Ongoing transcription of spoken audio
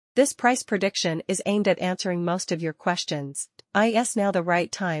This price prediction is aimed at answering most of your questions. Is now the right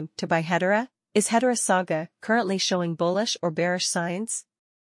time to buy Hedera? Is Hedera saga currently showing bullish or bearish signs?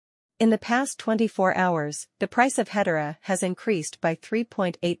 In the past 24 hours, the price of Hedera has increased by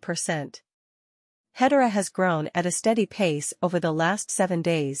 3.8%. Hedera has grown at a steady pace over the last 7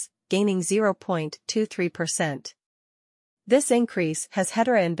 days, gaining 0.23%. This increase has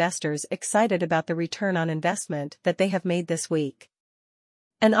Hedera investors excited about the return on investment that they have made this week.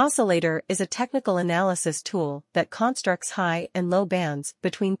 An oscillator is a technical analysis tool that constructs high and low bands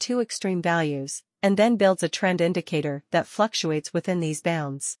between two extreme values, and then builds a trend indicator that fluctuates within these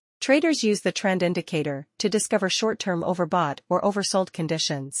bounds. Traders use the trend indicator to discover short-term overbought or oversold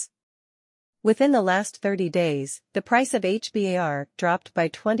conditions. Within the last 30 days, the price of HBAR dropped by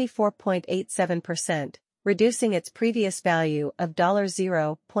 24.87%, reducing its previous value of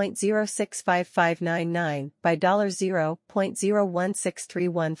 $0.065599 by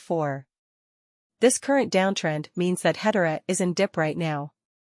 $0.016314. This current downtrend means that Hedera is in dip right now.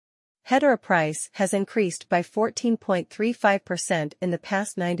 Hedera price has increased by 14.35% in the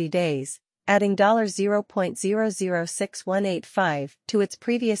past 90 days, adding $0.006185 to its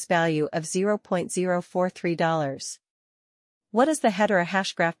previous value of $0.043. What is the Hedera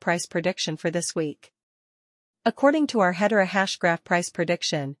hashgraph price prediction for this week? According to our Hedera hashgraph price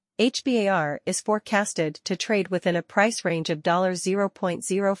prediction, HBAR is forecasted to trade within a price range of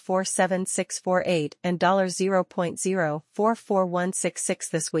 $0.047648 and $0.044166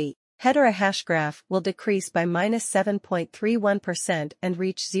 this week. Hedera hashgraph will decrease by -7.31% and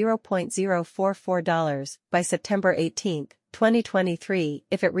reach $0.044 by September 18, 2023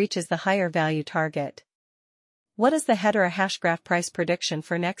 if it reaches the higher value target. What is the Hedera hashgraph price prediction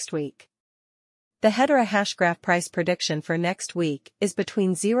for next week? The Hedera hashgraph price prediction for next week is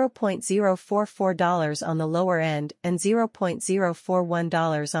between $0.044 on the lower end and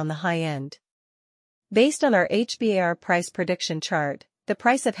 $0.041 on the high end. Based on our HBAR price prediction chart, the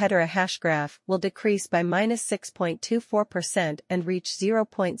price of Hedera hashgraph will decrease by -6.24% and reach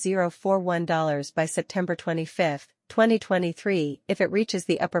 $0.041 by September 25, 2023 if it reaches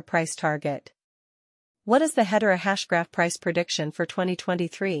the upper price target. What is the Hedera hashgraph price prediction for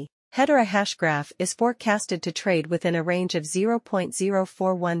 2023? Hedera hashgraph is forecasted to trade within a range of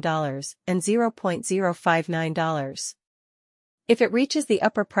 $0.041 and $0.059. If it reaches the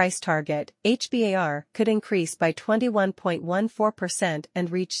upper price target, HBAR could increase by 21.14%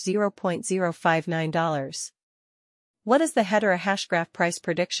 and reach $0.059. What is the Hedera hashgraph price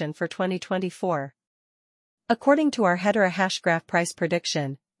prediction for 2024? According to our Hedera hashgraph price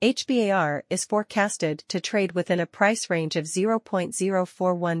prediction, HBAR is forecasted to trade within a price range of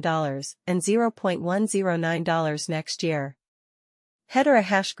 $0.041 and $0.109 next year. Hedera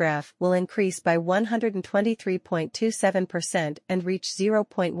hashgraph will increase by 123.27% and reach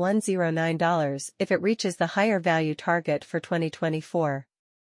 $0.109 if it reaches the higher value target for 2024.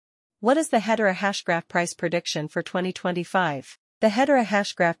 What is the Hedera hashgraph price prediction for 2025? The Hedera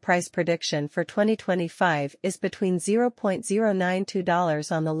hashgraph price prediction for 2025 is between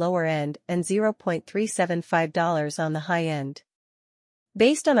 $0.092 on the lower end and $0.375 on the high end.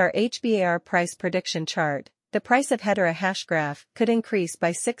 Based on our HBAR price prediction chart, the price of Hedera hashgraph could increase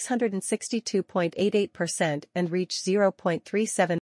by 662.88% and reach $0.37